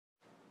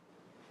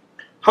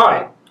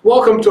Hi,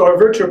 welcome to our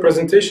virtual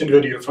presentation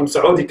video from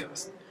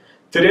SaudiCast.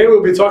 Today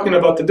we'll be talking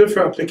about the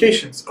different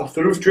applications of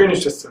the roof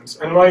drainage systems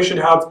and why you should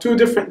have two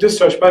different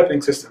discharge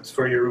piping systems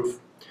for your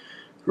roof.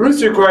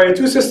 Roofs require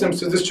two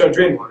systems to discharge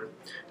rainwater,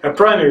 a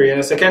primary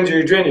and a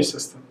secondary drainage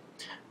system.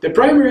 The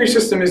primary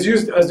system is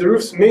used as the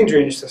roof's main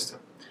drainage system.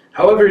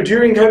 However,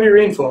 during heavy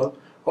rainfall,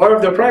 or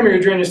if the primary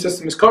drainage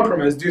system is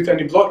compromised due to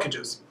any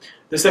blockages,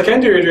 the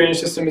secondary drainage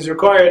system is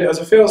required as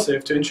a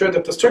failsafe to ensure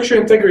that the structural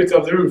integrity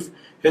of the roof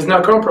is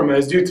not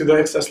compromised due to the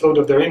excess load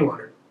of the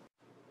rainwater.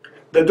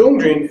 The dome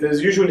drain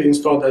is usually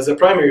installed as a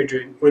primary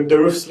drain, with the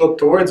roof sloped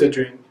towards a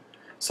drain.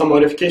 Some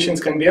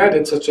modifications can be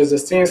added, such as a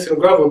stainless steel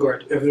gravel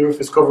guard if the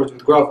roof is covered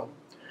with gravel.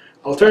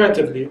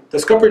 Alternatively, the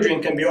scupper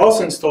drain can be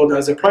also installed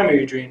as a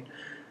primary drain,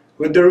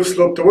 with the roof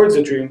sloped towards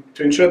the drain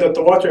to ensure that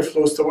the water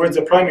flows towards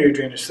the primary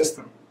drainage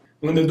system.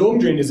 When the dome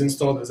drain is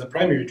installed as a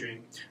primary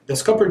drain, the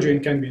scupper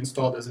drain can be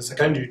installed as a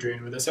secondary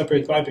drain with a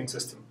separate piping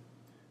system.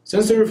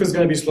 Since the roof is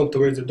going to be sloped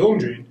towards the dome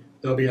drain,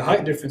 there will be a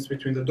height difference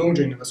between the dome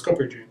drain and the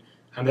scupper drain,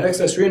 and the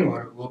excess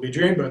rainwater will be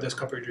drained by the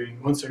scupper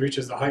drain once it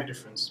reaches the height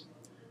difference.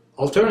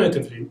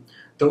 Alternatively,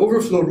 the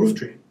overflow roof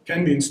drain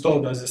can be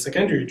installed as a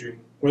secondary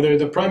drain, whether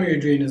the primary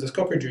drain is a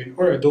scupper drain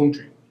or a dome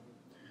drain.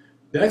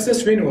 The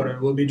excess rainwater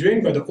will be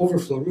drained by the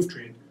overflow roof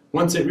drain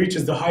once it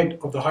reaches the height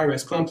of the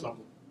high-rise clamp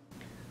level.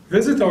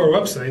 Visit our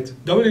website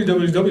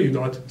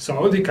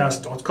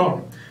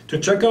www.saudicast.com to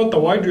check out the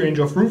wide range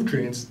of roof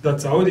drains that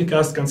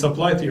SaudiCast can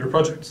supply to your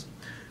projects,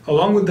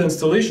 along with the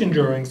installation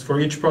drawings for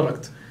each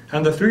product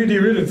and the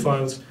 3D ribbon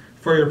files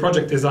for your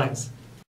project designs.